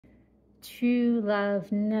True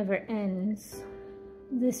love never ends.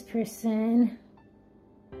 This person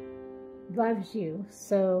loves you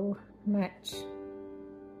so much.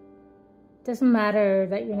 It doesn't matter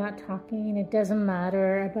that you're not talking. It doesn't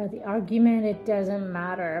matter about the argument. It doesn't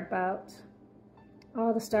matter about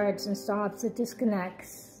all the starts and stops, the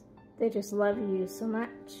disconnects. They just love you so much.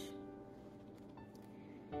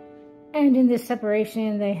 And in this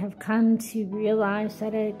separation, they have come to realize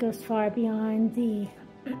that it goes far beyond the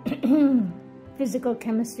physical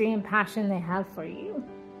chemistry and passion they have for you.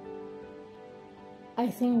 I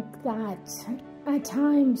think that at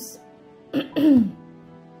times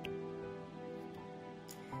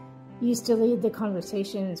used to lead the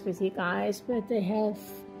conversations with you guys, but they have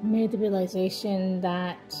made the realization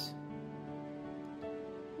that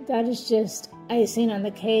that is just icing on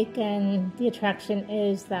the cake, and the attraction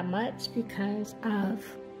is that much because of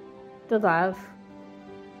the love.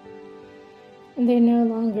 And they're no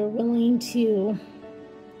longer willing to,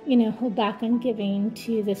 hold back on giving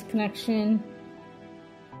to this connection.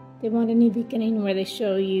 They want a new beginning where they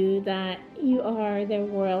show you that you are their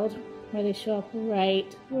world, where they show up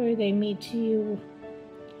right, where they meet you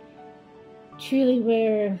truly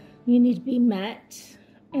where you need to be met,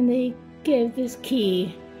 and they give this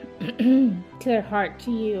key to their heart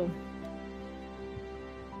to you.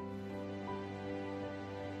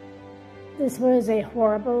 This was a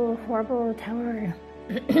horrible, horrible tower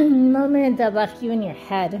moment that left you in your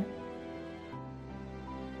head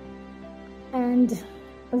and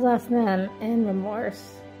left them in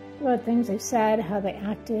remorse about things they said, how they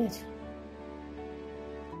acted.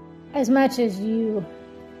 As much as you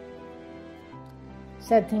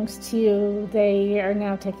said things to you, they are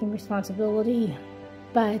now taking responsibility,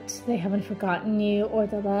 but they haven't forgotten you or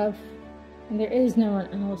the love, and there is no one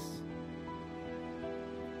else.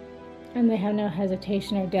 And they have no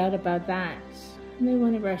hesitation or doubt about that. And they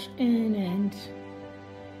want to rush in, and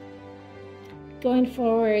going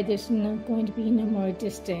forward, there's going to be no more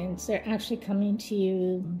distance. They're actually coming to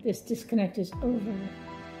you. This disconnect is over.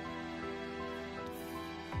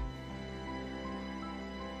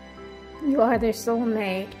 You are their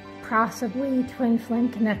soulmate, possibly twin flame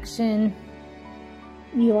connection.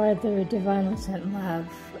 You are their divinely sent love,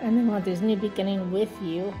 and they want this new beginning with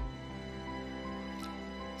you.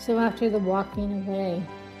 So after the walking away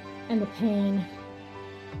and the pain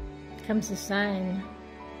comes the sun.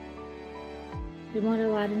 They want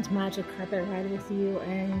Aladdin's magic carpet ride with you,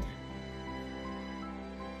 and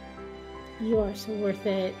you are so worth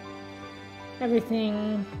it.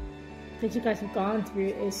 Everything that you guys have gone through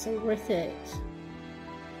is so worth it.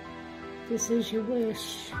 This is your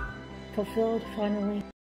wish fulfilled finally.